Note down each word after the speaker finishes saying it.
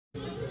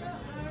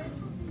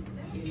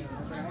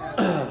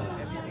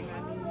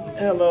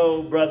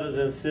Hello, brothers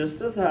and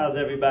sisters. How's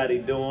everybody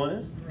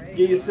doing?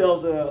 Give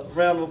yourselves a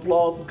round of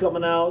applause for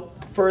coming out.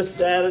 First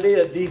Saturday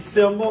of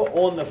December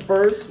on the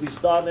 1st. We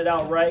starting it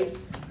out right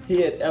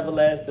here at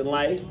Everlasting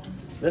Life.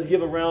 Let's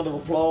give a round of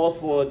applause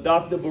for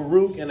Dr.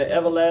 Baruti and the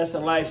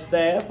Everlasting Life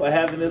staff for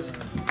having this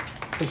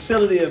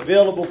facility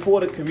available for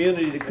the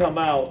community to come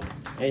out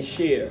and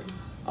share.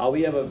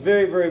 We have a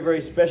very, very, very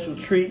special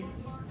treat.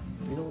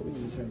 You know what? We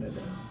need to turn that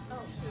down.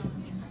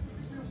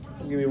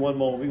 Give me one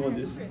moment. We want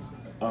to just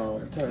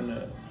turn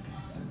that.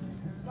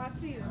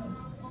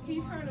 Can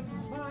you turn the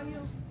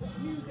volume?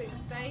 Music.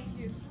 Thank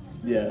you.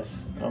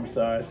 Yes, I'm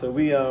sorry. So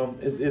we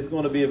it's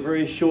going to be a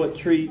very short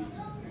treat.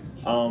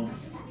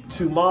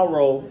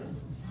 Tomorrow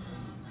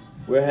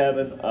we're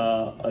having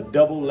a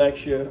double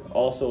lecture,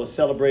 also a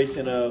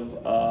celebration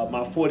of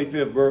my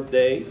 45th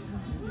birthday,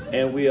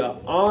 and we are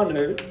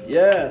honored.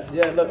 Yes,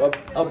 yeah. Look,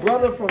 a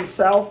brother from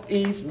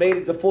Southeast made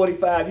it to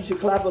 45. You should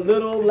clap a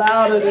little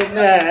louder than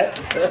that.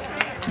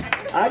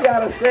 I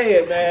gotta say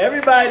it, man.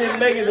 Everybody didn't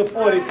make it to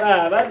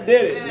 45. I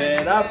did it,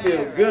 man. I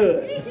feel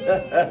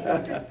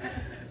good.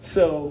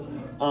 So,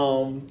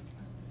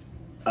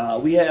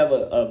 we have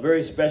a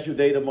very special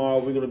day tomorrow.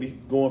 We're going to be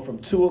going from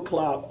 2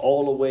 o'clock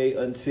all the way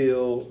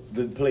until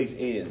the place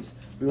ends.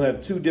 We're going to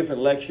have 2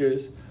 different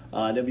lectures.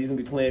 Then we're going to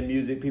be playing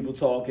music, people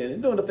talking,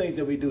 and doing the things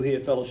that we do here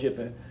at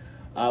Fellowshipping.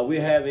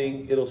 We're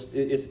having,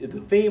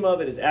 the theme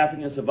of it is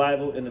African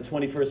survival in the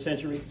 21st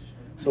century.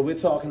 So we're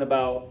talking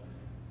about,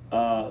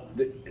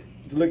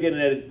 looking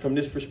at it from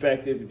this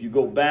perspective, if you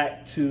go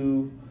back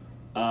to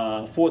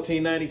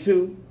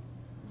 1492,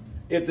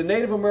 if the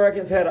Native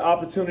Americans had an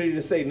opportunity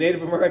to say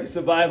Native American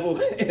survival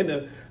in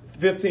the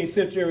 15th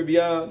century and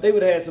beyond, they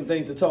would have had some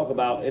things to talk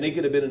about, and they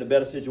could have been in a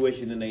better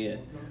situation than they in.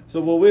 So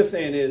what we're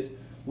saying is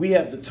we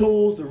have the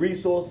tools, the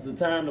resources, the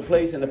time, the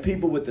place, and the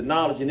people with the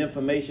knowledge and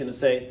information to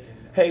say,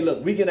 hey,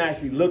 look, we can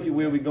actually look at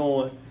where we're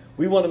going.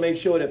 We want to make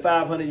sure that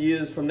 500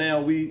 years from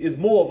now, is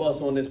more of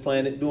us on this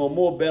planet doing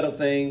more better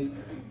things,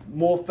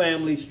 more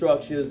family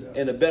structures,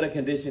 in a better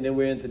condition than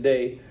we're in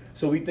today.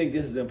 So we think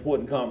this is an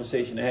important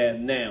conversation to have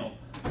now.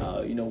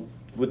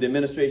 With the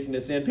administration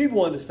that's in,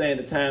 people understand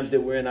the times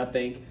that we're in, I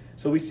think.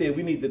 So we said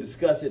we need to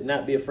discuss it,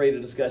 not be afraid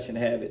of discussion,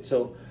 have it.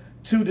 So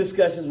 2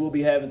 discussions we'll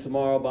be having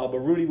tomorrow. About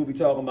Baruti will be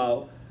talking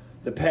about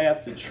the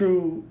path to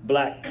true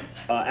black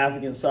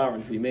African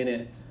sovereignty,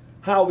 meaning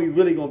how are we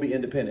really going to be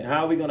independent?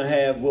 How are we going to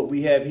have what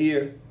we have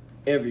here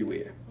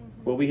everywhere?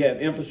 Where we have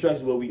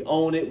infrastructure, where we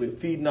own it, we're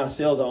feeding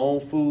ourselves our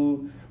own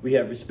food, we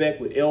have respect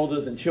with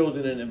elders and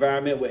children in an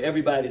environment where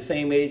everybody the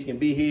same age can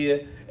be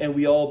here and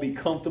we all be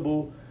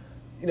comfortable.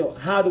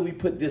 How do we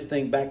put this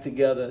thing back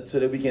together so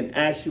that we can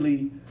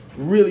actually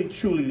really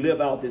truly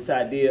live out this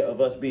idea of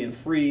us being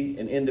free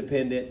and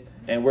independent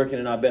and working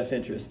in our best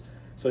interest?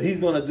 So he's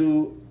going to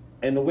do,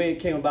 and the way it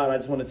came about, I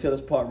just want to tell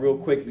this part real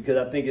quick because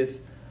I think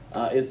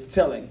it's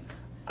telling.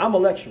 I'm a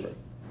lecturer,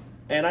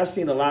 and I've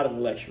seen a lot of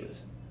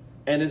lecturers.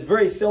 And it's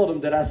very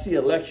seldom that I see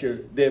a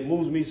lecture that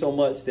moves me so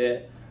much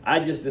that I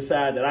just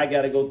decide that I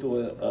got to go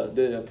through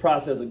the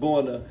process of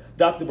going to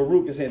Dr.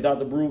 Baruti and saying,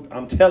 Dr. Baruti,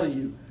 I'm telling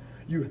you,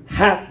 you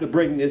have to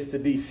bring this to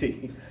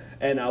D.C.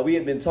 And we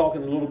had been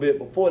talking a little bit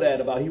before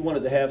that about he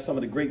wanted to have some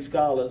of the great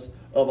scholars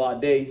of our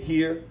day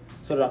here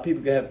so that our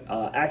people could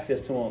have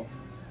access to them.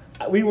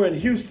 We were in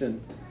Houston,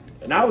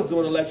 and I was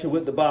doing a lecture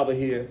with the Baba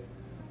here.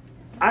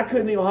 I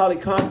couldn't even hardly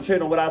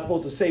concentrate on what I was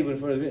supposed to say.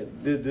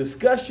 The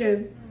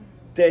discussion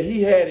that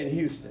he had in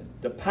Houston,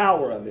 the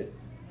power of it,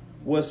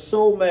 was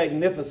so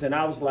magnificent.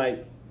 I was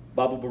like,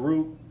 Baba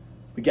Baruti,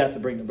 we got to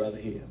bring the brother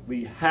here.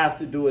 We have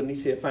to do it. And he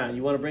said, fine,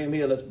 you want to bring him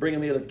here? Let's bring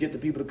him here. Let's get the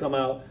people to come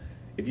out.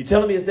 If you're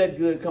telling me it's that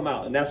good, come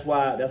out. And that's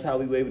how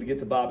we were able to get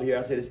the Baba here.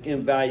 I said it's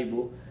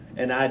invaluable.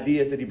 And the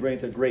ideas that he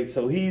brings are great.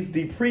 So he's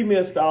the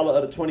premier scholar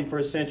of the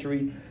 21st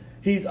century.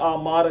 He's our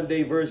modern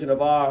day version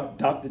of our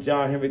Dr.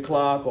 John Henry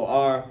Clark or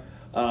our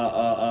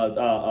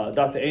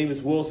Dr. Amos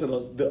Wilson,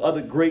 or the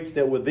other greats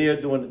that were there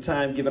during the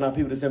time giving our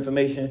people this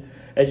information.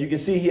 As you can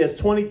see, he has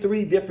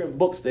 23 different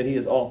books that he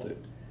has authored.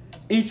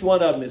 Each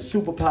one of them is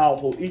super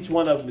powerful. Each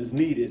one of them is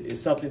needed. It's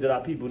something that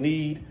our people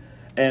need.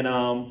 And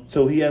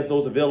so he has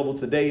those available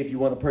today if you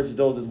want to purchase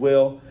those as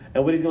well.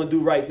 And what he's going to do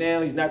right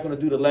now, he's not going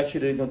to do the lecture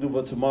that he's going to do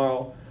for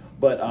tomorrow.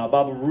 But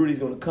Baba Baruti is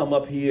going to come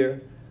up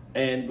here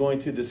and going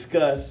to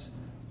discuss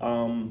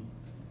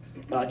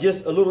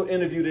just a little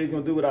interview that he's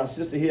going to do with our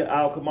sister here,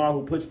 Al Kamar,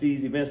 who puts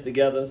these events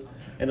together.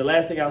 And the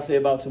last thing I'll say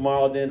about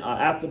tomorrow, then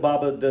after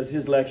Baba does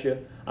his lecture,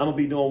 I'm going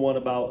to be doing one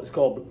about, it's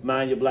called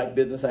Mind Your Black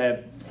Business. I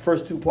have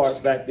first 2 parts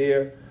back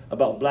there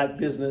about black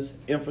business,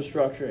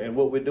 infrastructure, and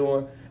what we're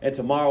doing. And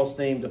tomorrow's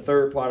theme, the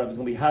 3rd part of it, is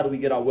going to be how do we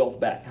get our wealth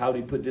back? How do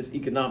we put this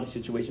economic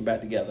situation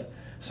back together?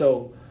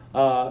 So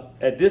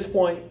at this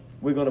point,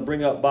 we're going to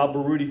bring up Baba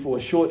Baruti for a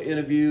short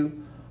interview.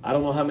 I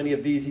don't know how many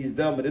of these he's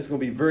done, but it's going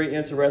to be very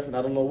interesting.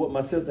 I don't know what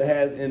my sister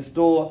has in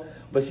store,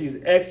 but she's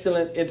an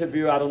excellent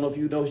interviewer. I don't know if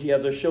you know, she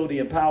has her show, The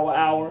Empower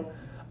Hour,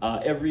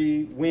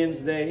 every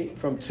Wednesday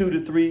from 2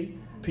 to 3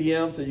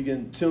 p.m. So you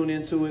can tune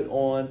into it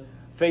on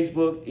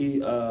Facebook,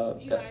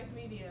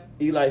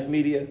 eLife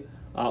Media,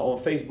 on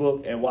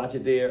Facebook and watch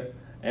it there.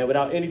 And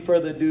without any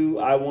further ado,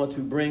 I want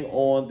to bring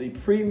on the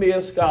premier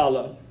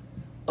scholar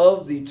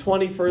of the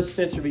 21st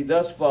century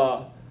thus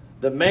far,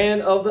 the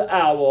man of the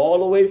hour, all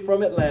the way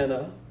from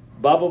Atlanta,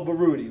 Baba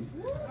Baruti.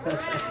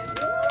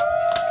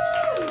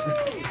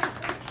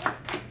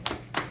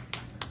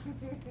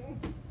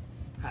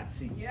 Hot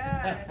seat.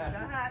 Yes, the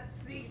hot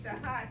seat, the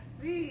hot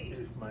seat.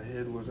 If my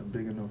head wasn't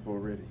big enough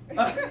already.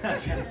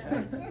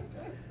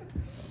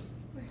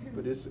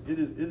 But it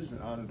is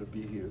an honor to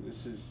be here.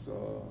 This is,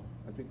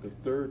 I think, the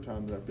third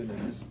time that I've been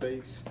in this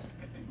space,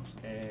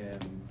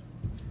 and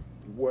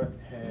what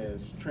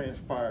has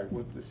transpired,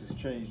 what this has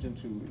changed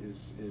into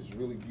is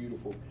really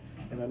beautiful.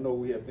 And I know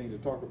we have things to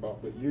talk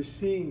about, but you're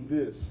seeing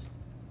this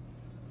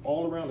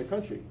all around the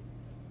country.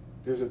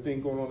 There's a thing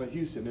going on in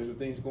Houston. There's a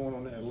thing going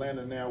on in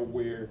Atlanta now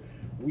where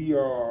we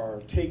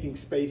are taking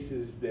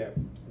spaces that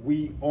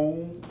we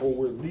own or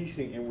we're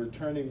leasing, and we're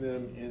turning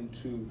them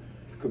into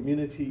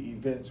community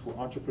events where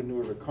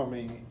entrepreneurs are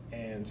coming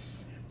and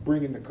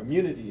bringing the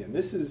community in.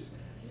 This is,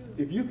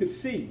 if you could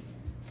see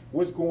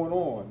what's going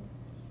on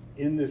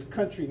in this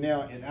country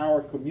now in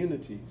our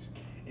communities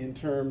in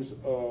terms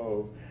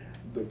of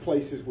the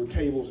places where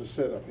tables are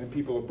set up and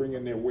people are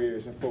bringing their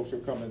wares and folks are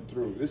coming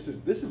through. This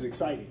is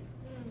exciting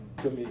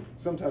to me.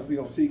 Sometimes we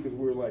don't see because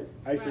we're like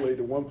isolated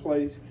in one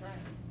place.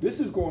 This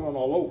is going on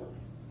all over.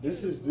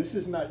 This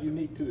is not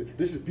unique to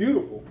this is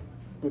beautiful,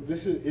 but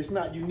it's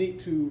not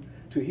unique to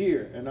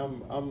here, and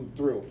I'm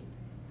thrilled.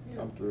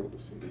 I'm thrilled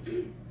to see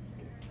this.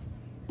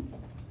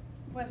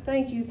 Well,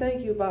 thank you,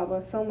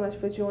 Baba, so much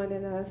for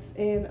joining us.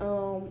 And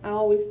I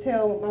always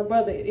tell my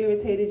brother,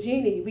 Irritated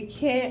Genie, we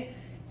can't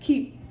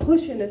keep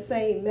pushing the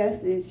same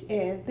message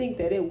and think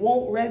that it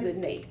won't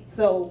resonate.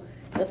 So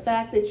the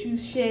fact that you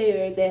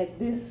shared that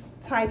this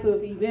type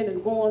of event is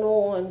going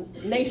on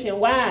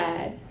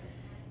nationwide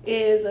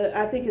is,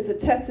 I think, it's a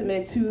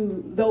testament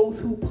to those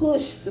who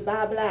push the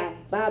buy black,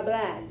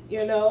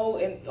 you know,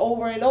 and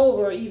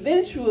over,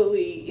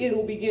 eventually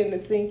it'll begin to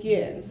sink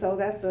in. So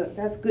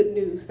that's good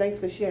news. Thanks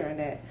for sharing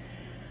that.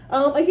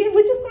 Again,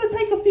 we're just going to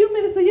take a few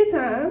minutes of your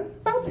time,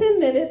 about 10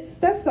 minutes,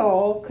 that's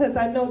all, because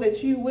I know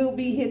that you will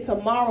be here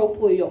tomorrow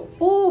for your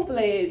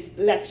full-fledged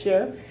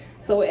lecture.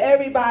 So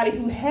everybody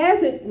who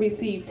hasn't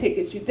received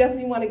tickets, you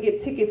definitely want to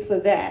get tickets for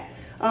that.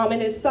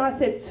 And it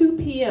starts at 2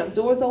 p.m.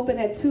 Doors open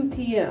at 2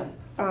 p.m.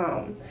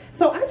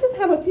 So I just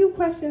have a few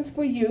questions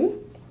for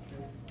you.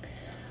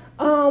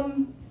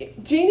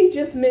 Genie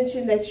just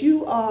mentioned that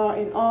you are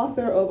an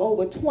author of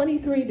over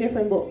 23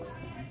 different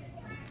books.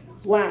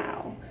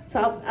 Wow.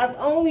 So I've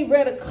only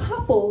read a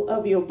couple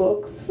of your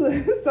books,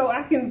 so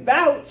I can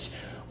vouch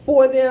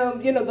for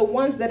them, you know, the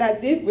ones that I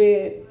did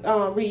read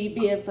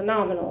being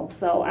phenomenal.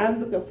 So I'm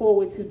looking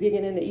forward to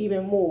digging into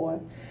even more.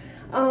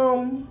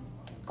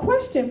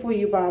 Question for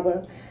you,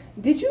 Baba.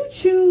 Did you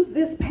choose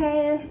this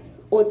path,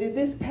 or did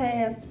this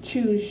path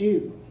choose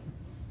you?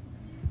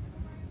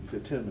 You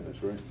said 10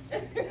 minutes, right?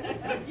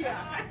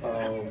 Yeah.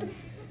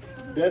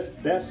 That's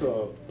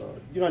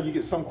you know, you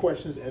get some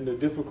questions and they're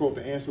difficult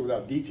to answer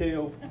without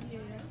detail. Yeah.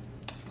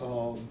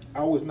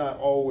 I was not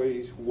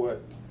always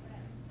what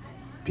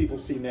people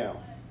see now.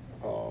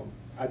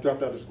 I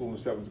dropped out of school in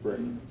 7th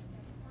grade.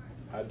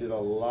 I did a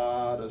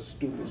lot of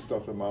stupid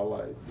stuff in my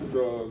life.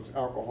 Drugs,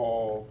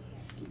 alcohol,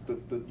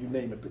 you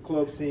name it, the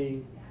club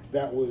scene.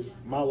 That was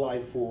my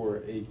life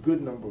for a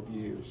good number of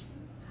years.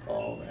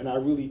 And I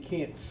really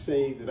can't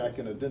say that I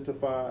can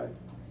identify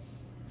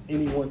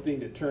any one thing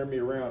that turned me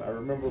around. I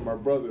remember my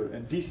brother,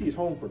 and D.C. is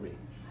home for me.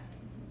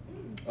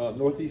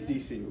 Northeast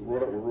D.C.,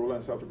 Rhode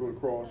Island, South Dakota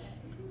Cross,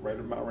 right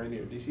at Mount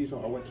Rainier. D.C. is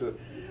home. I went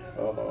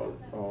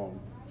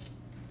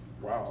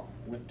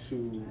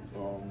to,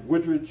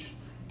 Woodridge,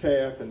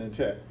 Taft, and then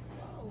Tech.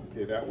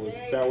 Okay, that was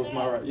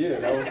my route. Yeah,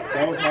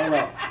 that was my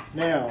route.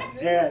 Now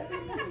at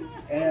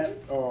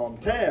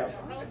Taft,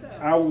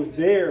 I was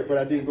there, but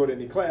I didn't go to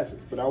any classes.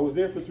 But I was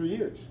there for 3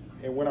 years.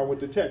 And when I went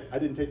to Tech, I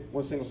didn't take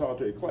one single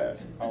solitary class.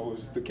 I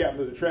was the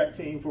captain of the track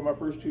team for my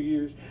first 2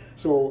 years.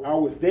 So I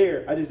was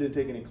there, I just didn't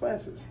take any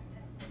classes.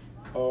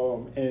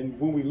 And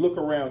when we look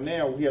around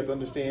now, we have to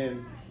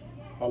understand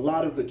a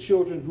lot of the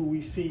children who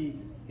we see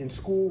in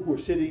school who are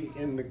sitting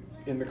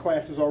in the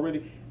classes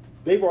already,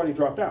 they've already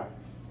dropped out.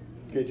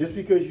 Okay, just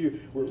because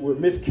we're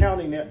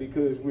miscounting that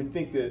because we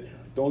think that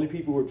the only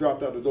people who are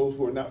dropped out are those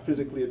who are not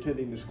physically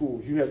attending the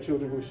schools. You have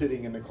children who are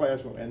sitting in the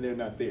classroom and they're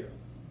not there.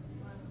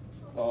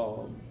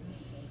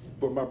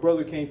 But my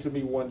brother came to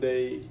me one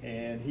day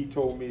and he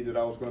told me that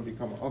I was going to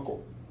become an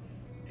uncle.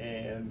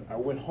 And I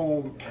went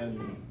home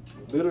and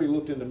literally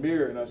looked in the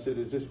mirror and I said,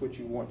 is this what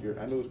you want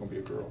I knew it was going to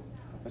be a girl.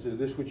 I said, is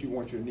this what you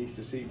want your niece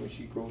to see when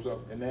she grows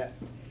up? And that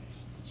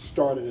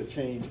started a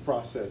change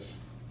process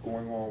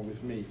going on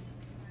with me.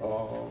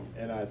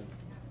 And I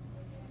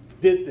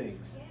did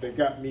things that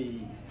got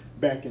me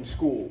back in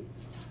school.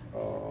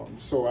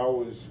 So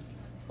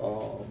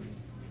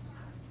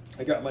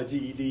I got my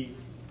GED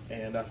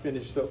and I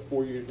finished up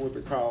 4 years worth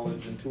of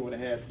college in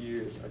 2.5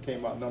 years. I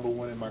came out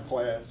 #1 in my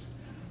class.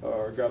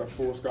 got a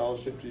full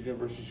scholarship to the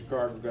University of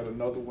Chicago, got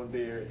another one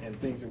there, and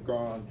things have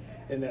gone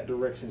in that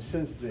direction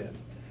since then.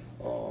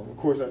 Of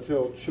course, I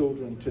tell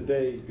children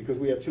today, because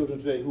we have children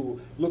today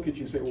who look at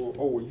you and say,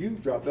 well, you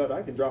dropped out,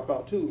 I can drop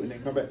out too, and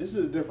then come back. This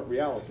is a different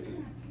reality.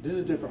 This is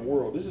a different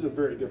world. This is a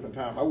very different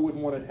time. I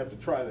wouldn't want to have to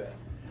try that.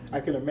 I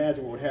can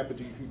imagine what would happen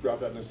to you if you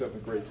dropped out in the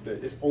 7th grade today.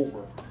 It's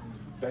over.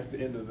 That's the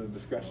end of the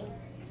discussion.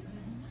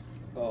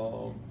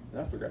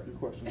 I forgot your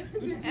question.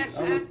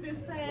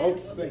 Oh,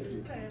 thank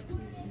you.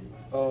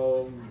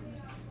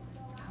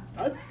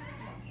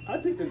 I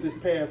think that this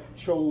path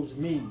chose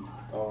me.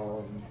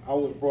 I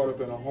was brought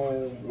up in a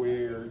home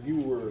where you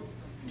were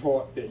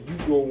taught that you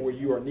go where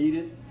you are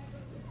needed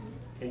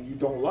and you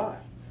don't lie.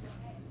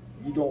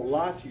 You don't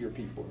lie to your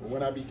people. And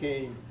when I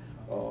became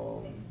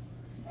a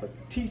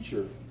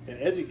teacher, an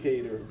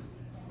educator,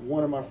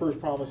 one of my first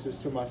promises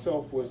to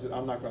myself was that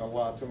I'm not going to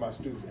lie to my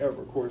students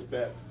ever. Of course,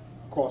 that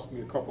cost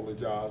me a couple of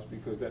jobs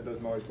because that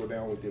doesn't always go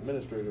down with the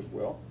administrators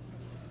well.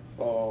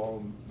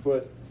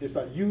 But it's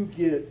like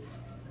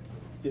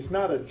it's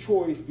not a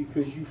choice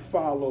because you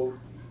follow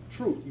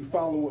truth. You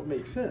follow what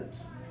makes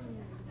sense.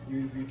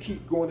 You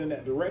keep going in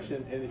that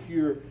direction, and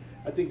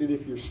I think that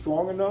if you're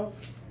strong enough,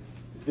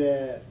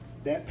 that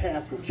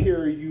path will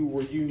carry you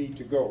where you need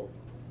to go.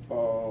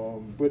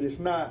 But it's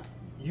not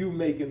you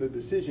making the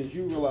decisions.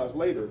 You realize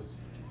later,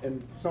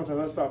 and sometimes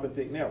I stop and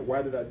think now,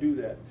 why did I do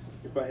that?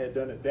 If I had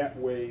done it that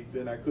way,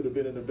 then I could have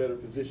been in a better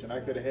position.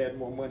 I could have had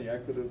more money. I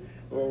could have,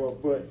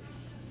 but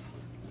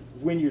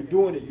when you're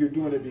doing it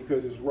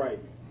because it's right,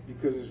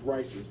 because it's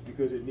righteous,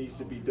 because it needs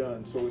to be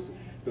done. So it's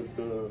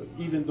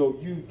even though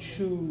you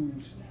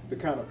choose the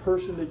kind of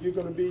person that you're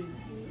going to be,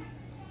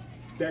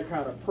 that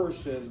kind of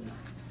person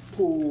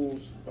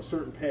pulls a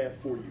certain path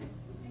for you.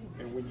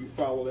 And when you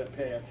follow that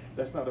path,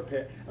 that's not a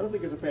path. I don't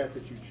think it's a path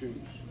that you choose.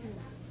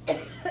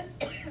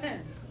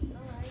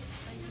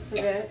 For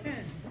that.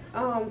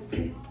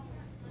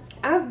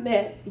 I've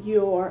met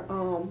your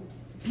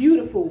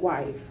beautiful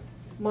wife,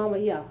 Mama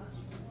Ya.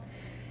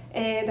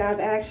 And I've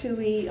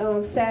actually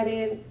sat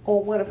in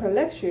on one of her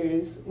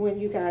lectures when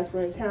you guys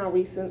were in town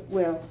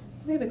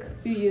maybe a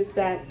few years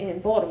back in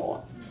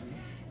Baltimore.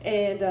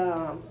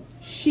 And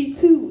she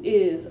too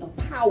is a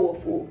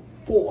powerful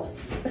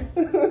force.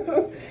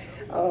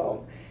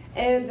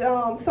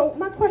 So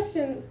my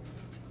question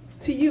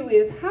to you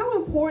is, how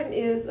important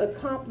is a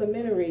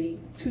complementary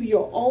to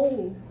your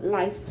own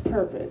life's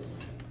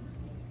purpose?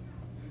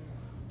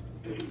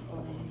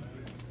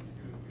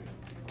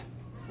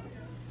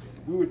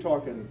 We were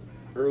talking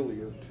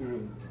earlier,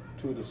 two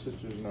of the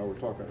sisters and I were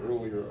talking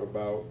earlier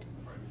about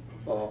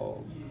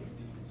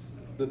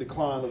the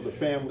decline of the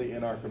family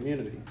in our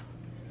community.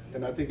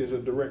 And I think there's a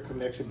direct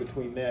connection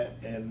between that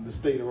and the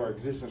state of our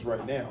existence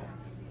right now.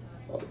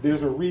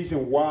 There's a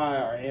reason why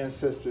our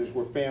ancestors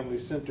were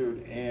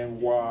family-centered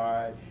and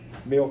why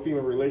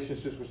male-female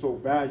relationships were so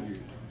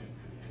valued.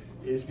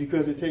 It's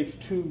because it takes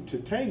two to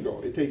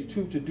tango. It takes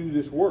two to do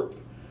this work.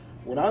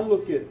 When I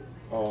look at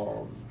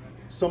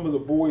some of the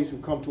boys who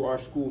come to our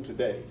school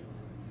today,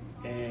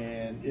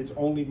 and it's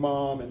only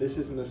mom, and this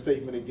isn't a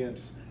statement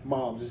against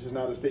moms. This is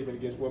not a statement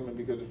against women,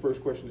 because the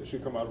first question that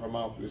should come out of our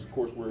mouth is, of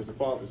course, where's the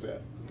fathers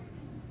at?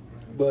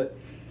 But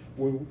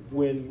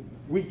when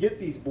we get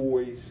these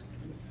boys,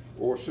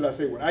 or should I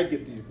say when I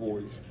get these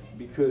boys,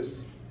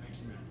 because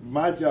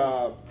my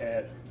job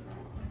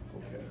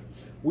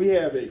we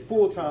have a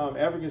full-time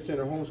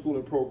African-centered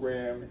homeschooling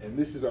program, and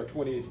this is our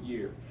 20th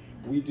year.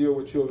 We deal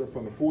with children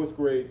from the 4th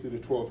grade through the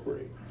 12th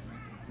grade.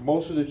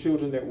 Most of the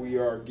children that we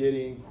are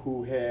getting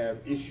who have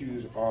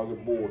issues are the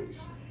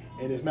boys.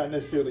 And it's not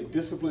necessarily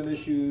discipline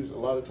issues. A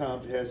lot of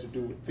times it has to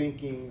do with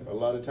thinking. A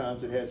lot of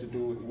times it has to do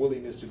with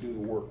willingness to do the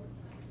work.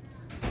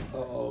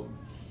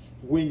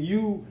 When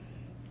you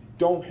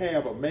don't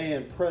have a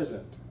man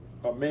present,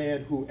 a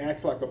man who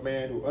acts like a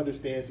man, who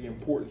understands the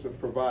importance of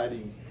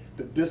providing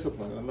the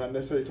discipline. I'm not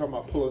necessarily talking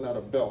about pulling out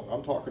a belt.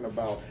 I'm talking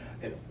about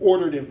an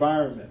ordered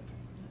environment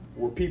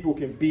where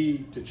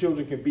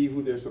children can be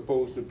who they're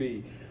supposed to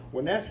be.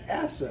 When that's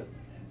absent,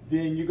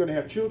 then you're going to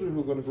have children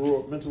who are going to grow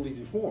up mentally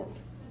deformed,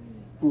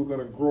 who are going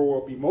to grow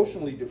up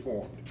emotionally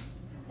deformed.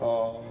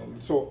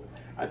 So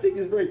I think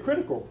it's very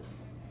critical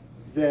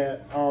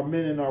that our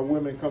men and our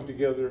women come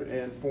together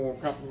and form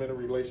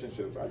complementary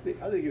relationships. I think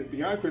it's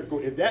beyond critical.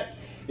 If that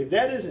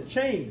isn't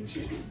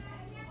changed,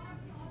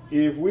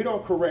 if we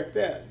don't correct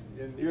that,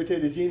 and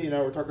Irritated Genie and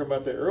I were talking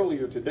about that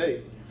earlier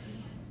today,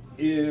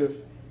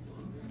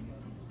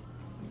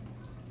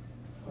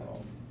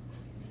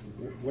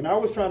 when I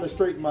was trying to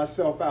straighten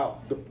myself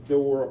out, there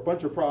were a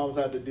bunch of problems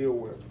I had to deal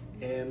with.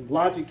 And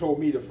logic told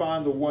me to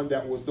find the one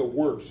that was the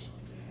worst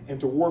and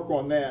to work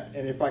on that.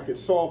 And if I could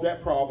solve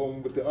that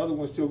problem with the other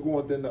ones still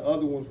going, then the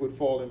other ones would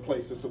fall in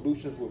place. The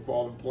solutions would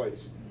fall in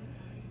place.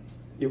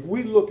 If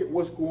we look at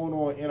what's going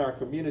on in our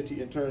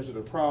community in terms of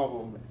the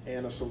problem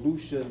and a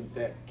solution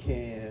that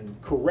can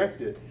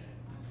correct it,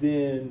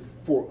 then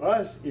for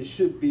us, it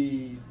should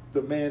be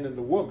the man and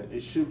the woman.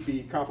 It should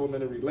be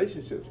complementary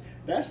relationships.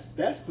 That's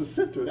the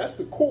center, that's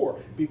the core,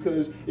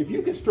 because if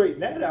you can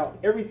straighten that out,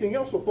 everything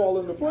else will fall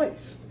into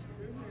place.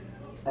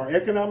 our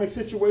economic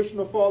situation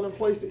will fall in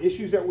place, the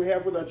issues that we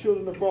have with our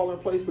children will fall in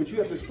place, but you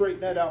have to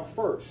straighten that out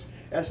first.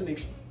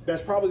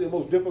 That's probably the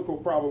most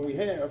difficult problem we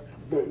have,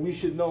 but we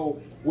should know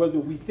whether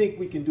we think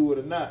we can do it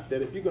or not.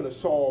 That if you're going to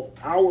solve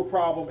our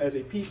problem as a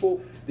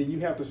people, then you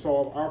have to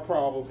solve our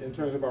problem in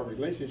terms of our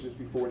relationships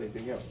before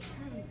anything else.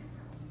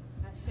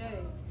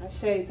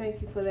 Ashe,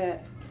 thank you for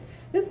that.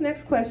 This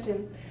next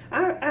question,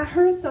 I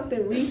heard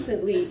something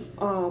recently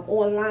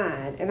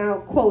online, and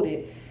I'll quote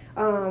it.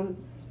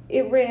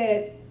 It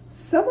read,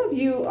 "Some of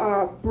you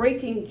are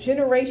breaking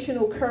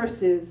generational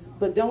curses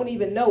but don't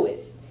even know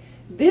it.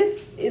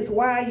 This is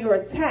why your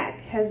attack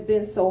has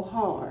been so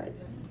hard."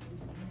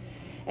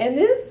 And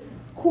this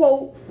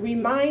quote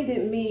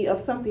reminded me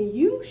of something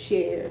you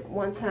shared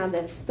one time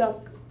that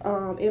stuck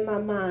in my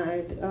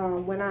mind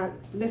when I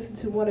listened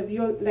to one of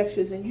your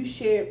lectures, and you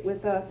shared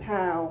with us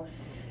how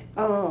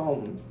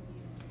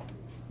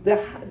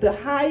the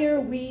higher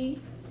we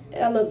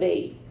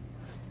elevate,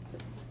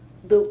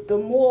 the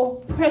more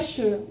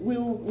pressure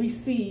we'll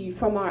receive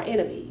from our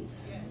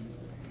enemies.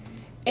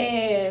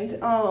 And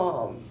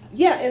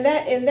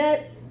and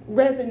that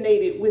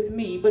resonated with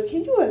me. But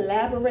can you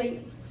elaborate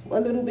a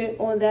little bit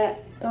on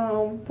that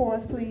for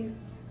us, please?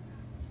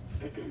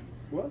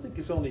 Well, I think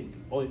it's only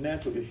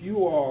natural. If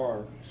you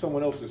are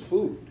someone else's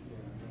food,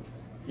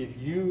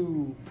 if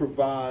you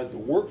provide the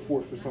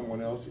workforce for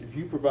someone else, if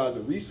you provide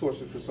the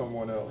resources for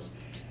someone else,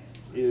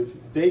 if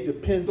they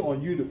depend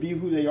on you to be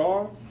who they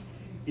are,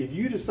 if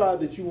you decide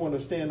that you want to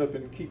stand up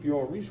and keep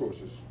your own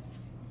resources,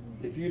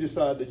 if you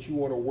decide that you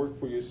want to work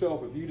for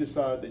yourself, if you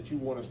decide that you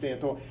want to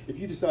stand tall, if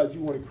you decide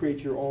you want to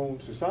create your own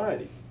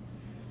society,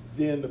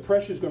 then the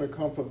pressure is going to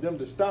come from them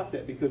to stop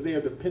that because they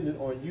are dependent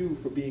on you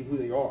for being who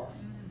they are.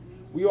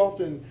 We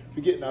often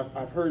forget, and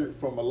I've heard it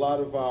from a lot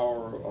of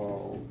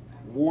our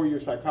warrior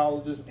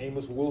psychologists,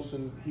 Amos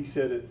Wilson, he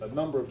said it a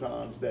number of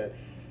times, that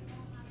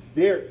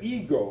their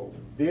ego,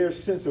 their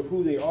sense of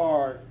who they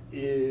are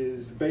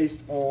is based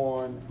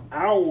on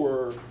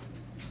our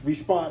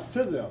response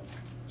to them.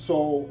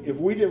 So if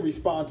we didn't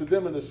respond to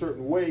them in a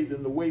certain way,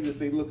 then the way that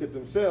they look at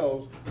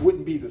themselves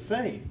wouldn't be the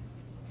same.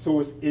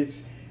 So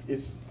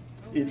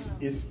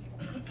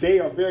they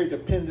are very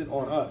dependent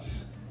on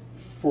us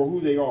for who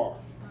they are,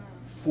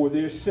 for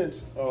their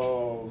sense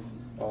of,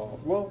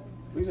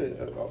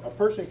 a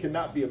person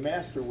cannot be a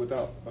master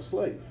without a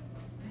slave.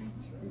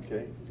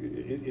 Okay,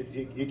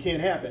 it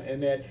can't happen,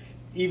 and that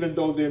even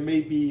though there may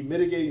be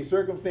mitigating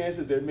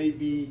circumstances, there may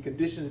be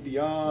conditions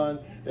beyond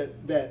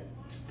that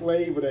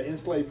slave or that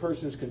enslaved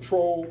person's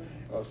control.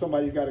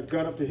 Somebody's got a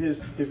gun up to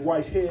his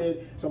wife's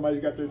head.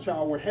 Somebody's got their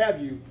child, what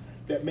have you,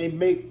 that may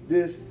make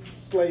this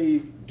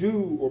slave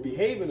do or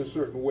behave in a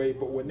certain way.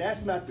 But when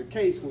that's not the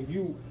case, when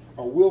you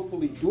are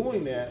willfully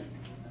doing that,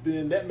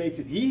 then that makes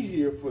it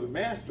easier for the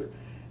master.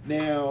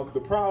 Now,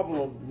 the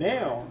problem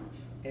now,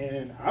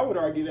 and I would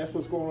argue that's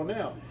what's going on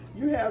now,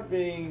 you're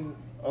having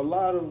a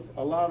lot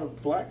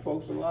of black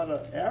folks, a lot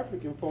of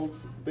African folks,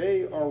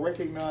 they are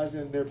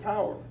recognizing their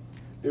power.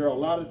 There are a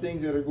lot of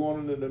things that are going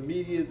on in the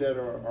media that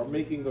are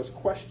making us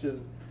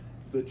question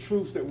the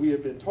truths that we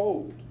have been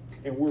told.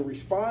 And we're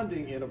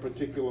responding in a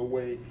particular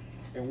way,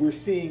 and we're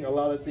seeing a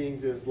lot of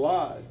things as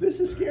lies. This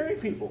is scaring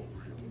people.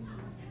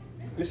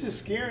 This is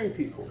scaring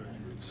people.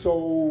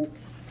 So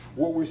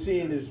what we're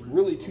seeing is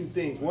really two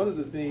things. One of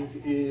the things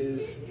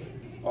is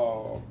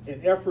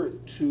an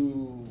effort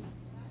to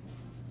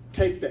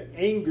take the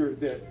anger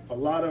that a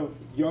lot of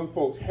young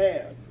folks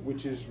have,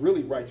 which is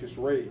really righteous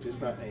rage.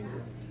 It's not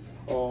anger.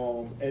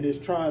 And it's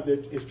trying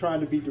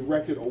to be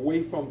directed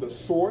away from the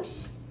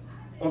source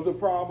of the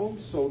problem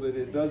so that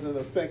it doesn't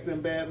affect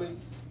them badly.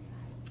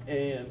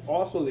 And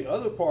also the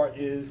other part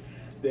is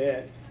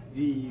that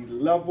the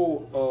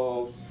level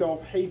of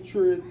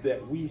self-hatred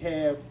that we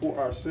have for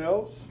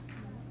ourselves,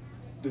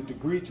 the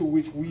degree to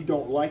which we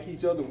don't like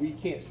each other, we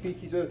can't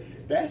speak each other,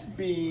 that's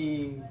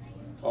being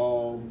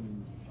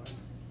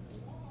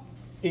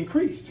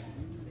increased.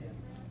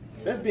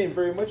 That's being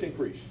very much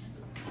increased.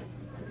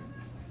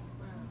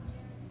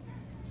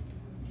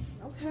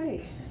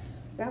 Okay,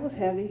 that was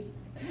heavy.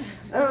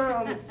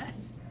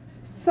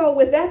 So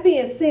with that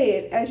being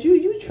said, as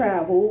you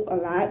travel a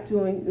lot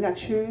doing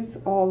lectures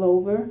all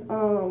over,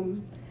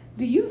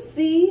 do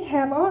you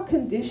have our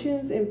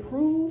conditions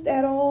improved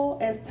at all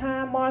as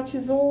time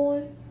marches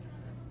on,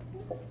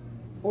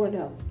 or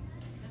no?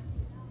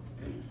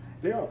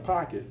 There are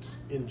pockets.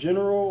 In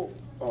general,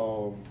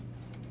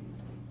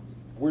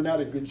 we're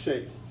not in good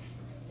shape.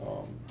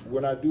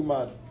 When I do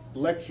my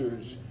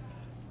lectures,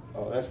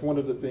 that's one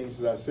of the things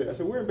that I said,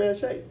 we're in bad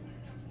shape.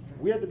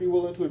 We have to be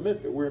willing to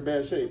admit that we're in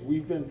bad shape.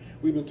 We've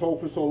been told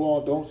for so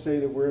long, don't say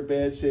that we're in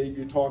bad shape.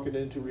 You're talking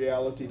into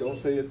reality. Don't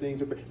say that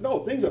things are bad. No,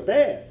 things are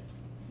bad.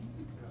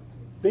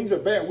 Things are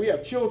bad. We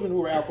have children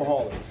who are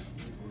alcoholics.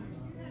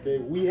 Okay?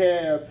 We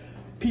have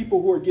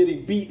people who are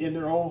getting beat in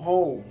their own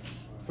homes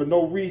for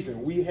no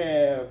reason. We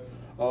have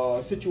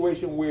a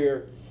situation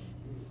where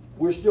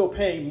we're still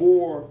paying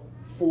more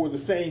for the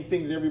same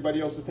thing that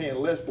everybody else is paying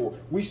less for.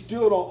 We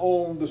still don't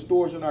own the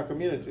stores in our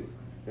community.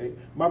 Okay?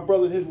 My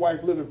brother and his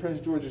wife live in Prince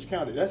George's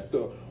County. That's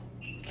the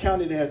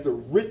county that has the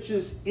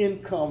richest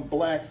income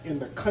blacks in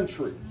the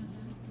country.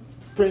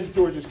 Prince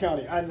George's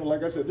County. I know,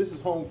 like I said, this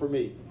is home for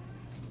me.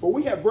 But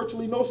we have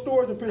virtually no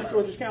stores in Prince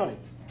George's County.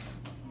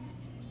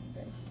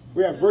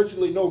 We have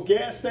virtually no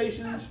gas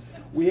stations.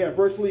 We have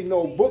virtually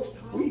no books.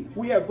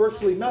 We have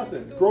virtually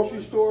nothing.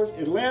 Grocery stores.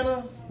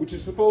 Atlanta, which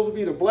is supposed to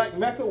be the black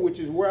Mecca, which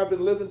is where I've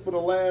been living for the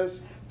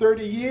last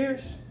 30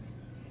 years,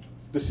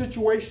 the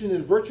situation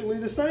is virtually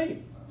the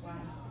same. Wow.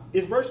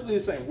 It's virtually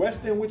the same.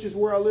 West End, which is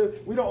where I live,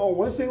 we don't own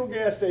one single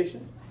gas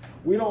station.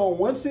 We don't own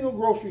one single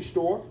grocery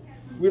store.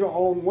 We don't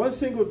own one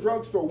single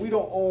drugstore. We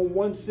don't own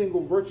one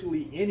single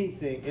virtually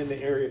anything in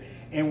the area.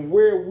 And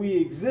where we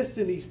exist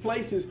in these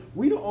places,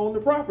 we don't own the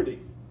property.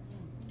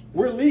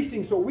 We're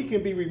leasing so we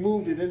can be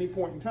removed at any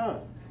point in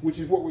time, which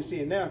is what we're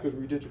seeing now because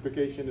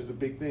gentrification is a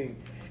big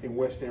thing in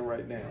West End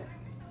right now.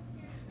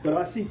 But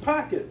I see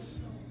pockets.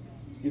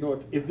 You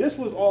know, if this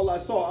was all I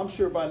saw, I'm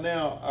sure by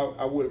now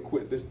I would have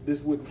quit.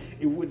 It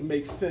wouldn't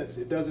make sense.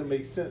 It doesn't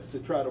make sense to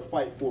try to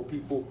fight for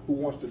people who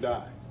wants to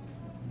die.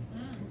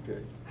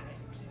 Okay.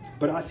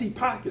 But I see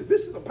pockets.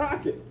 This is a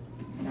pocket.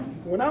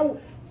 When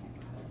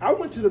I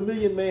went to the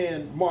Million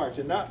Man March,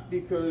 and not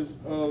because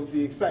of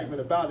the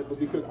excitement about it, but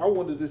because I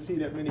wanted to see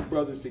that many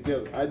brothers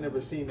together. I'd never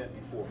seen that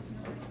before.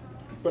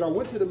 But I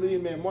went to the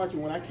Million Man March,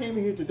 and when I came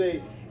in here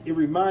today, it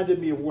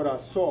reminded me of what I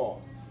saw.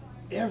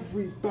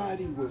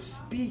 Everybody was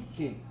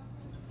speaking.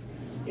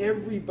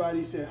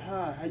 Everybody said,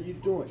 hi, how you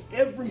doing?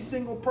 Every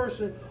single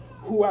person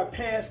who I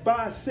passed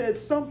by said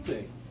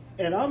something.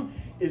 And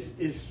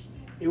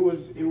it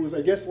was,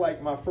 I guess,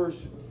 like my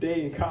first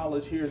day in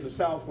college here in the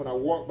South when I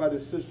walked by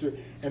this sister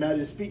and I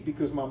didn't speak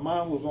because my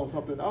mind was on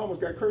something. I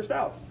almost got cursed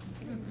out.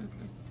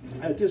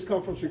 I had just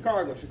come from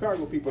Chicago.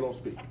 Chicago people don't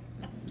speak.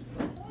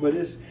 But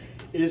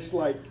it's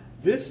like,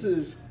 this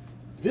is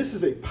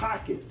a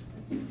pocket.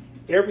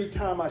 Every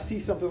time I see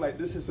something like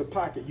this, it's a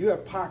pocket. You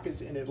have pockets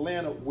in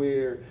Atlanta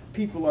where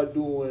people are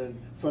doing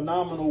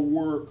phenomenal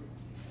work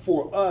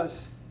for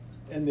us,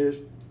 and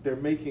they're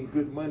making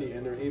good money,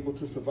 and they're able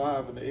to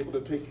survive, and they're able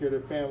to take care of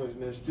their families,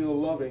 and they're still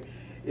loving.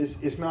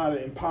 It's not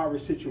an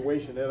impoverished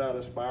situation. They're not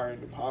aspiring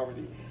to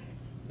poverty.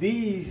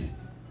 These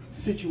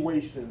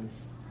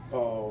situations,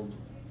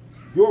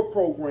 your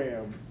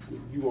program,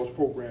 UO's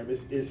program,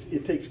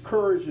 it takes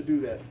courage to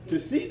do that. To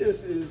see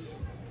this is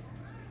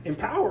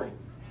empowering.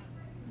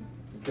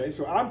 Okay,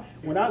 so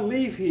when I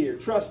leave here,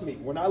 trust me,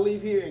 when I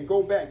leave here and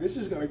go back, this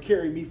is going to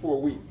carry me for a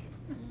week.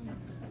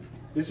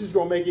 This is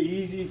going to make it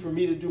easy for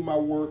me to do my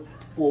work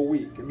for a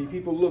week. I mean,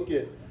 people look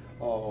at,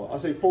 I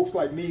say folks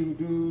like me who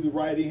do the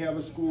writing, have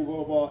a school,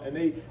 blah, blah, blah, and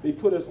they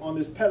put us on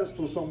this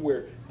pedestal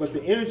somewhere. But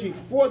the energy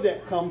for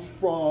that comes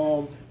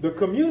from the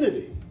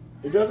community.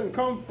 It doesn't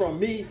come from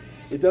me.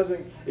 It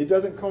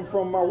doesn't come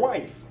from my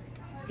wife.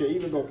 Okay,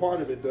 even though part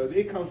of it does.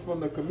 It comes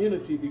from the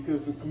community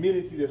because the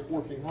community that's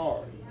working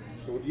hard.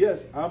 So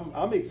yes,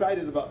 I'm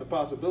excited about the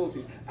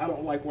possibilities. I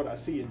don't like what I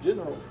see in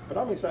general, but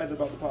I'm excited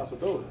about the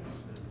possibilities.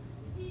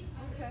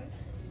 Okay.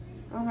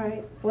 All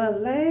right. Well,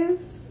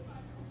 last,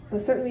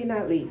 but certainly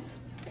not least,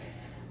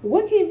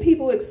 what can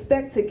people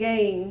expect to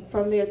gain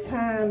from their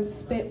time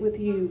spent with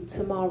you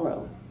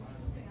tomorrow?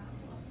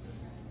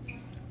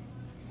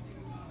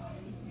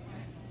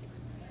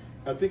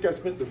 I think I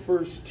spent the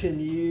first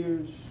 10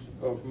 years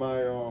of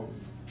my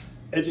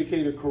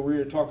educator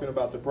career talking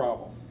about the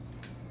problem.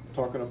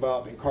 Talking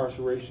about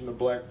incarceration of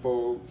black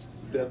folks,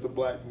 death of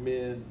black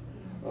men,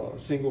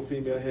 single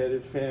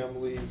female-headed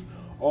families,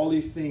 all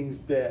these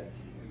things that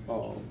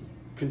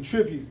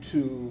contribute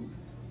to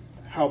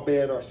how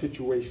bad our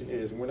situation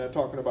is. And we're not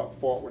talking about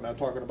fault, we're not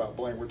talking about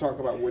blame, we're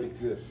talking about what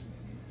exists.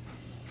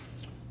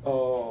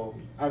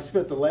 I've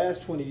spent the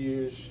last 20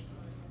 years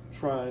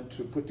trying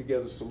to put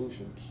together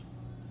solutions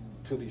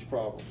to these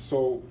problems.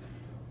 So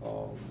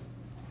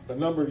a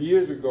number of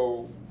years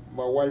ago,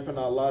 my wife and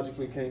I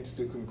logically came to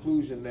the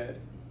conclusion that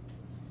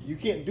you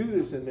can't do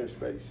this in their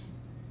space.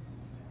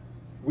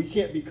 We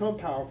can't become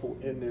powerful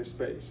in their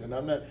space. And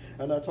I'm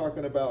not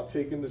talking about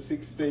taking the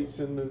 6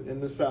 states in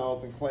the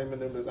South and claiming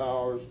them as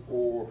ours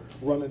or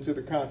running to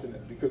the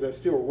continent, because that's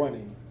still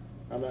running.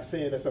 I'm not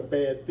saying that's a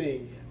bad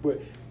thing, but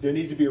there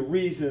needs to be a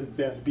reason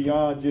that's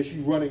beyond just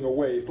you running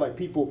away. It's like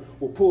people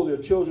will pull their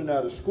children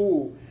out of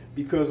school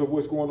because of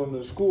what's going on in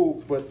the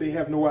school, but they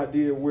have no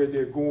idea where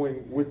they're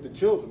going with the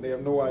children. They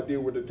have no idea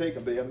where to take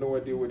them. They have no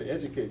idea where to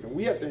educate them.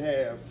 We have to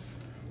have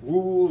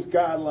rules,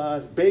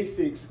 guidelines,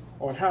 basics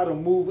on how to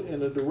move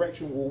in a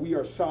direction where we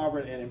are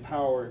sovereign and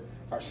empowered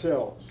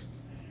ourselves.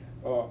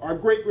 Our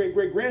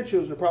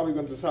great-great-great-grandchildren are probably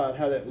going to decide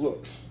how that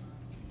looks.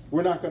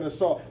 We're not going to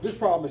solve. This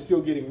problem is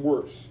still getting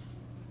worse.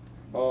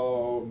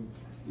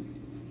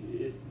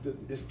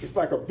 It's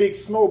like a big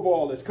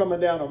snowball that's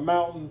coming down a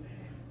mountain,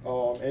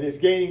 and it's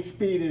gaining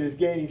speed and it's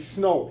gaining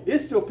snow.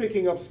 It's still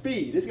picking up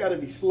speed. It's got to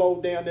be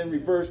slowed down, then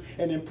reversed,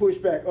 and then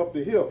pushed back up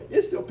the hill.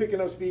 It's still picking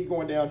up speed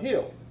going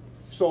downhill.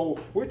 So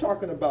we're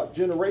talking about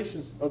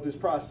generations of this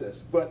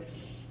process. But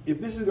if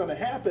this is going to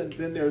happen,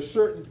 then there are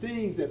certain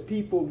things that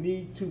people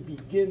need to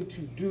begin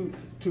to do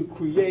to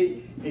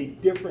create a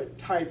different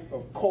type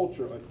of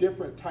culture, a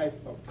different type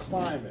of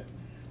climate.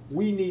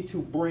 We need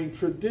to bring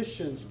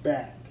traditions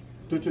back,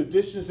 the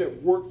traditions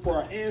that worked for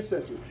our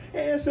ancestors.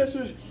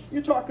 Ancestors,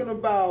 you're talking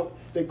about,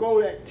 they go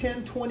at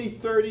 10, 20,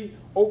 30,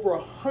 over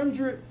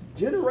 100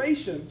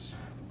 generations,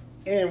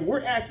 and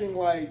we're acting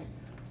like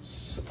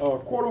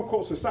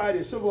quote-unquote society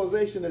and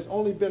civilization that's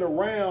only been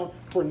around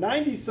for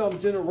 90-some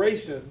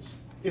generations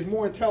is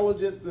more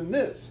intelligent than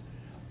this.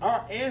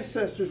 Our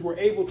ancestors were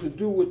able to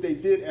do what they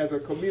did as a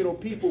communal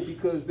people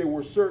because there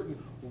were certain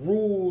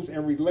rules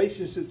and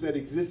relationships that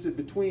existed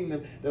between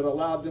them that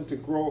allowed them to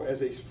grow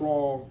as a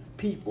strong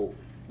people.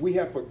 We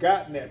have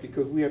forgotten that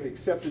because we have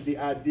accepted the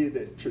idea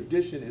that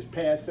tradition is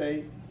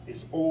passé,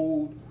 it's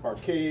old,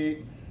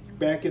 archaic,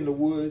 back in the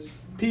woods.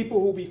 People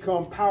who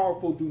become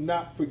powerful do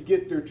not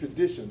forget their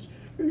traditions.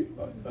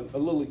 A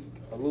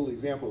little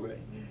example of that.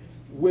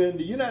 When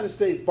the United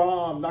States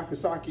bombed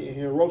Nagasaki and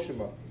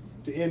Hiroshima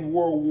to end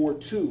World War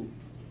II,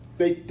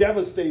 they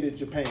devastated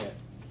Japan.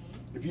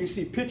 If you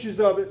see pictures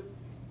of it,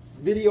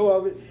 video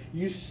of it,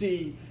 you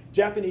see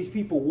Japanese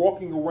people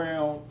walking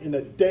around in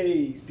a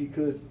daze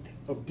because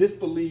of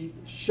disbelief,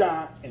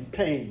 shock, and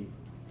pain.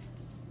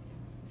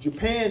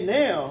 Japan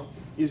now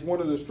is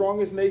one of the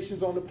strongest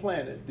nations on the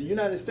planet. The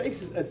United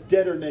States is a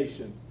debtor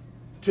nation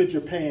to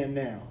Japan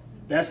now.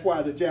 That's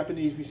why the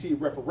Japanese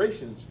receive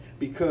reparations,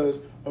 because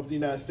of the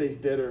United States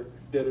debtor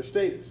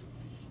status.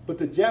 But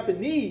the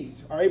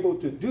Japanese are able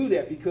to do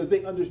that because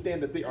they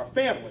understand that they are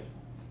family.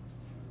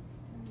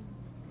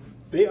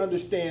 They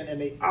understand and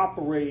they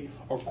operate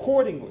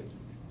accordingly.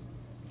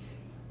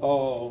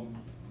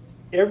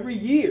 Every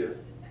year,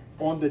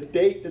 on the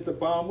date that the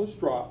bomb was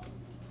dropped,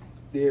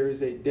 there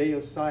is a day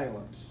of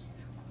silence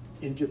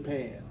in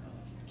Japan.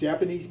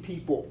 Japanese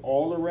people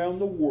all around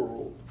the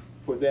world,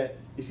 for that,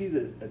 it's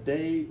either a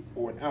day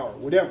or an hour,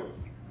 whatever,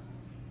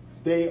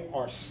 they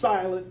are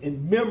silent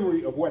in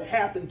memory of what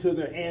happened to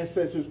their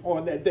ancestors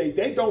on that day.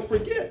 They don't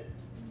forget.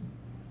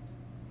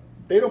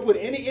 They don't put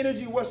any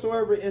energy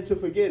whatsoever into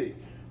forgetting.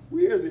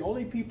 We are the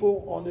only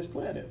people on this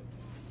planet.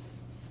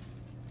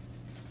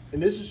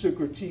 And this is a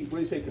critique, what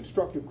do you say,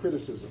 constructive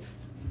criticism.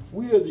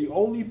 We are the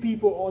only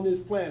people on this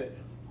planet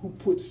who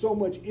put so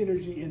much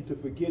energy into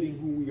forgetting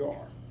who we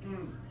are,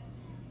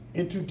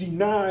 into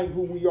denying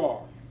who we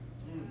are,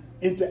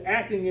 into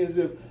acting as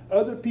if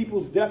other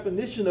people's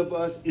definition of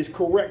us is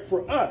correct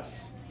for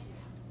us.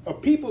 A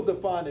people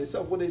define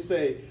itself when they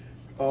say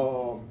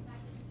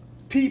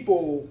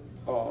people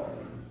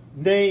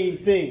name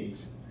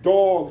things.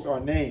 Dogs are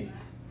named.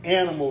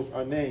 Animals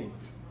are named.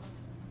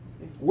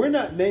 We're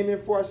not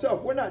naming for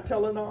ourselves. We're not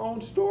telling our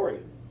own story.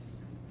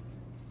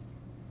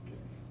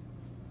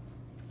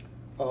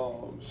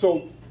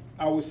 So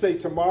I would say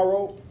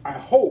tomorrow, I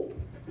hope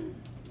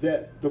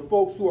that the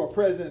folks who are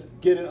present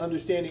get an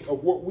understanding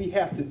of what we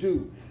have to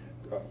do,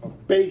 a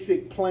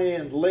basic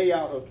planned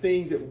layout of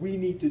things that we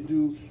need to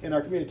do in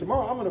our community.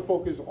 Tomorrow I'm going to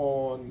focus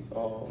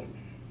on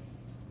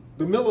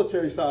the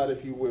military side,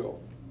 if you will.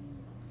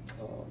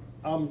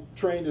 I'm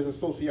trained as a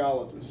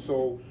sociologist,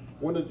 so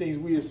one of the things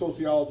we as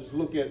sociologists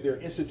look at, their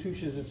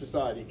institutions in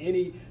society.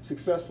 Any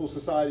successful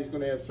society is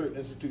going to have certain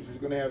institutions. It's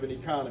going to have an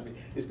economy.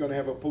 It's going to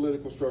have a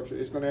political structure.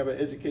 It's going to have an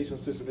educational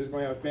system. It's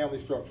going to have a family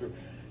structure.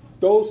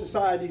 Those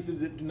societies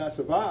that do not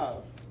survive,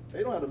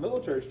 they don't have a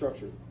military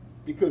structure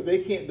because they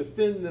can't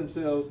defend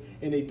themselves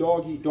in a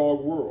dog-eat-dog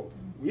world.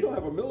 We don't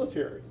have a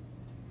military.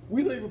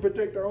 We don't even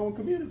protect our own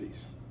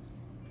communities.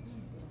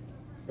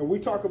 And we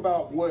talk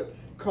about what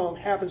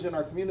happens in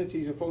our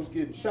communities and folks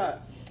getting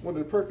shot. One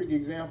of the perfect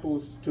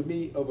examples to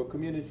me of a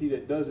community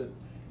that doesn't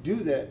do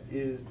that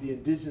is the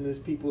indigenous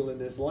people in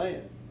this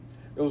land.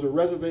 There was a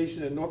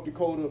reservation in North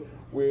Dakota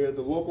where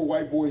the local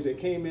white boys, they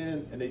came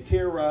in and they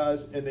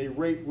terrorized and they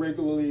raped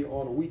regularly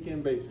on a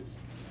weekend basis.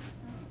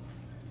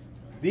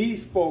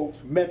 These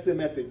folks met them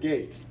at the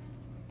gate,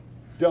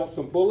 dealt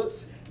some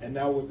bullets, and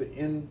that was the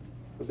end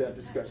of that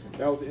discussion.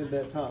 That was the end of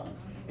that time.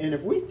 And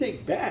if we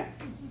think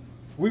back,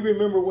 we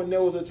remember when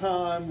there was a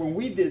time when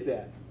we did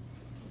that.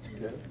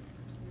 Okay?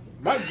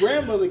 My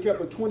grandmother kept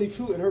a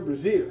 .22 in her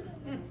brassiere.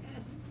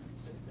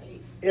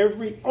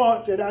 Every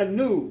aunt that I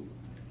knew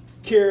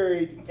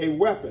carried a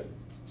weapon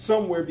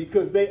somewhere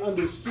because they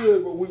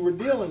understood what we were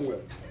dealing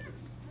with.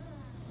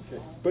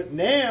 Okay. But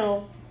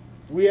now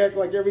we act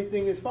like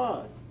everything is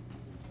fine.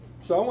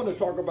 So I want to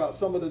talk about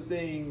some of the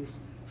things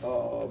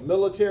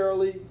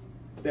militarily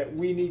that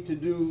we need to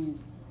do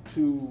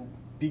to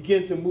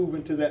begin to move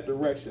into that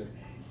direction.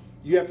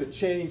 You have to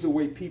change the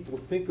way people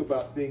think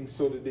about things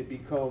so that it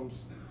becomes,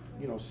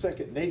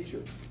 second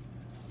nature.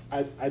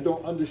 I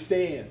don't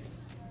understand.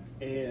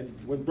 And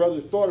when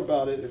brothers thought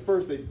about it, at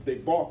first they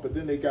balked, but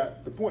then they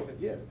got the point that,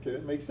 yeah, okay,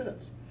 that makes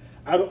sense.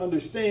 I don't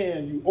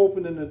understand you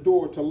opening the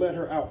door to let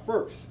her out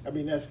first. I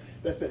mean, that's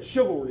that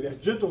chivalry,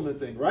 that gentleman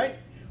thing, right?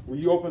 Where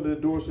you open the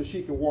door so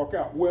she can walk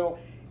out. Well,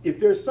 if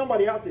there's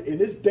somebody out there in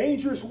this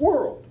dangerous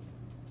world,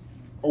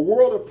 a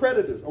world of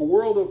predators, a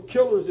world of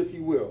killers, if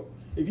you will,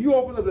 If you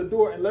open up the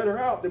door and let her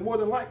out, then more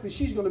than likely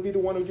she's going to be the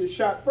one who gets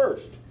shot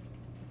first.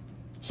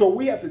 So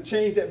we have to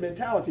change that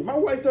mentality. My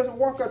wife doesn't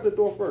walk out the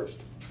door first.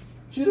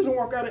 She doesn't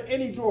walk out of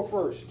any door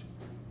first.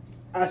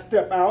 I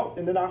step out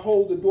and then I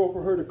hold the door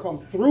for her to come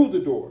through the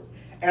door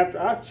after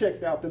I've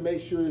checked out to make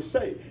sure it's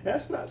safe.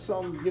 That's not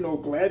some,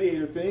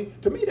 gladiator thing.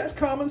 To me, that's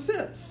common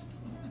sense.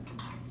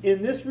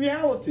 In this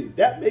reality,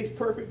 that makes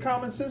perfect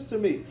common sense to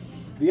me.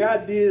 The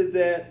idea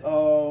that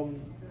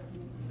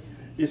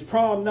it's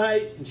prom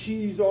night and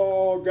she's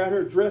all got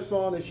her dress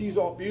on and she's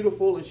all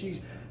beautiful and she's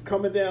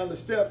coming down the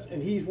steps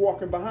and he's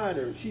walking behind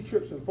her. She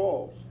trips and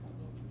falls.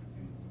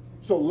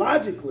 So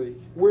logically,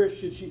 where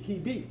should he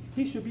be?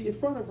 He should be in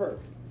front of her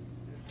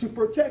to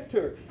protect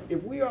her.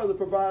 If we are the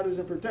providers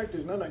and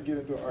protectors, and I'm not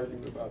getting into an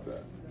argument about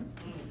that.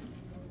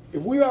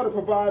 If we are the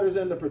providers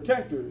and the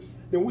protectors,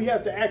 then we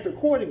have to act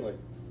accordingly.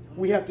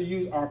 We have to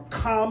use our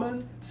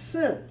common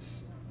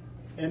sense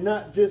and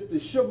not just the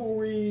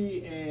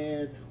chivalry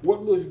and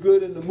what looks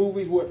good in the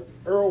movies, what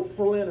Earl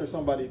Flynn or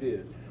somebody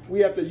did. We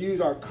have to use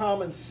our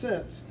common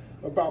sense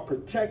about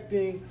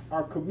protecting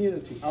our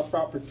community,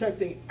 about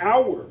protecting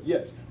our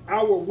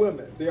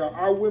women. They are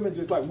our women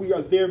just like we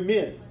are their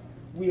men.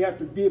 We have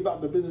to be about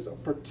the business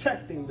of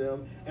protecting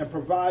them and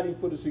providing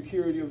for the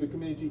security of the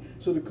community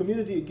so the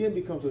community again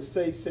becomes a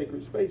safe,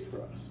 sacred space for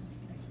us.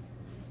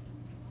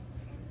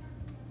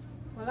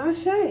 Well,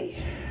 Ashe.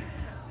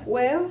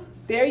 Well,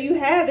 there you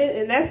have it,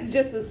 and that's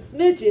just a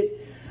smidget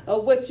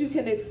of what you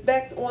can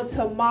expect on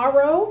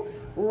tomorrow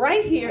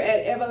right here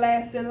at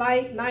Everlasting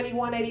Life,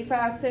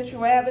 9185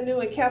 Central Avenue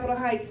in Capitol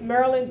Heights,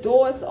 Maryland.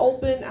 Doors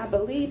open, I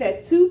believe,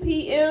 at 2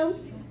 p.m.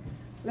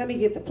 Let me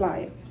get the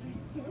flyer.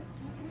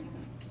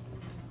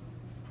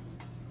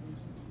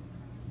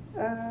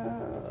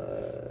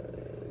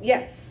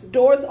 Yes,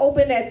 doors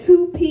open at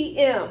 2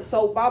 p.m.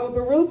 So Baba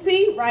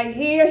Baruti right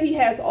here, he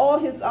has all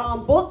his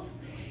books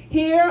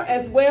here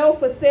as well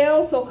for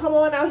sale. So come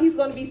on out. He's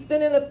going to be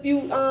spending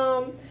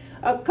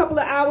a couple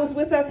of hours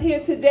with us here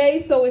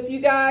today. So if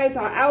you guys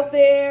are out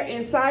there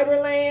in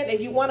Cyberland and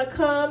you want to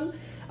come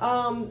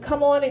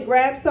on and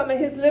grab some of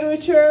his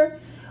literature.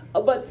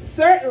 But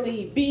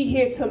certainly be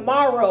here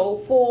tomorrow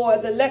for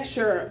the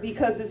lecture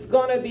because it's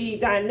going to be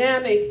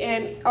dynamic,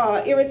 and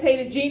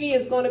Irritated Genie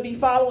is going to be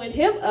following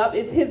him up.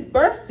 It's his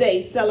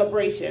birthday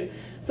celebration.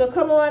 So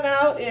come on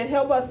out and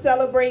help us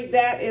celebrate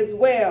that as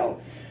well.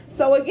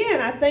 So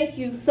again, I thank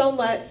you so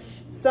much,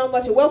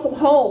 and welcome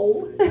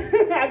home.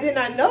 I did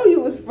not know you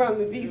was from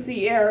the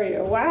D.C.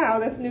 area. Wow,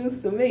 that's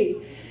news to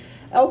me.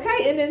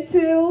 Okay, and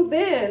until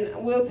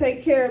then, we'll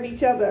take care of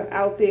each other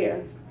out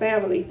there.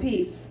 Family,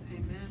 peace.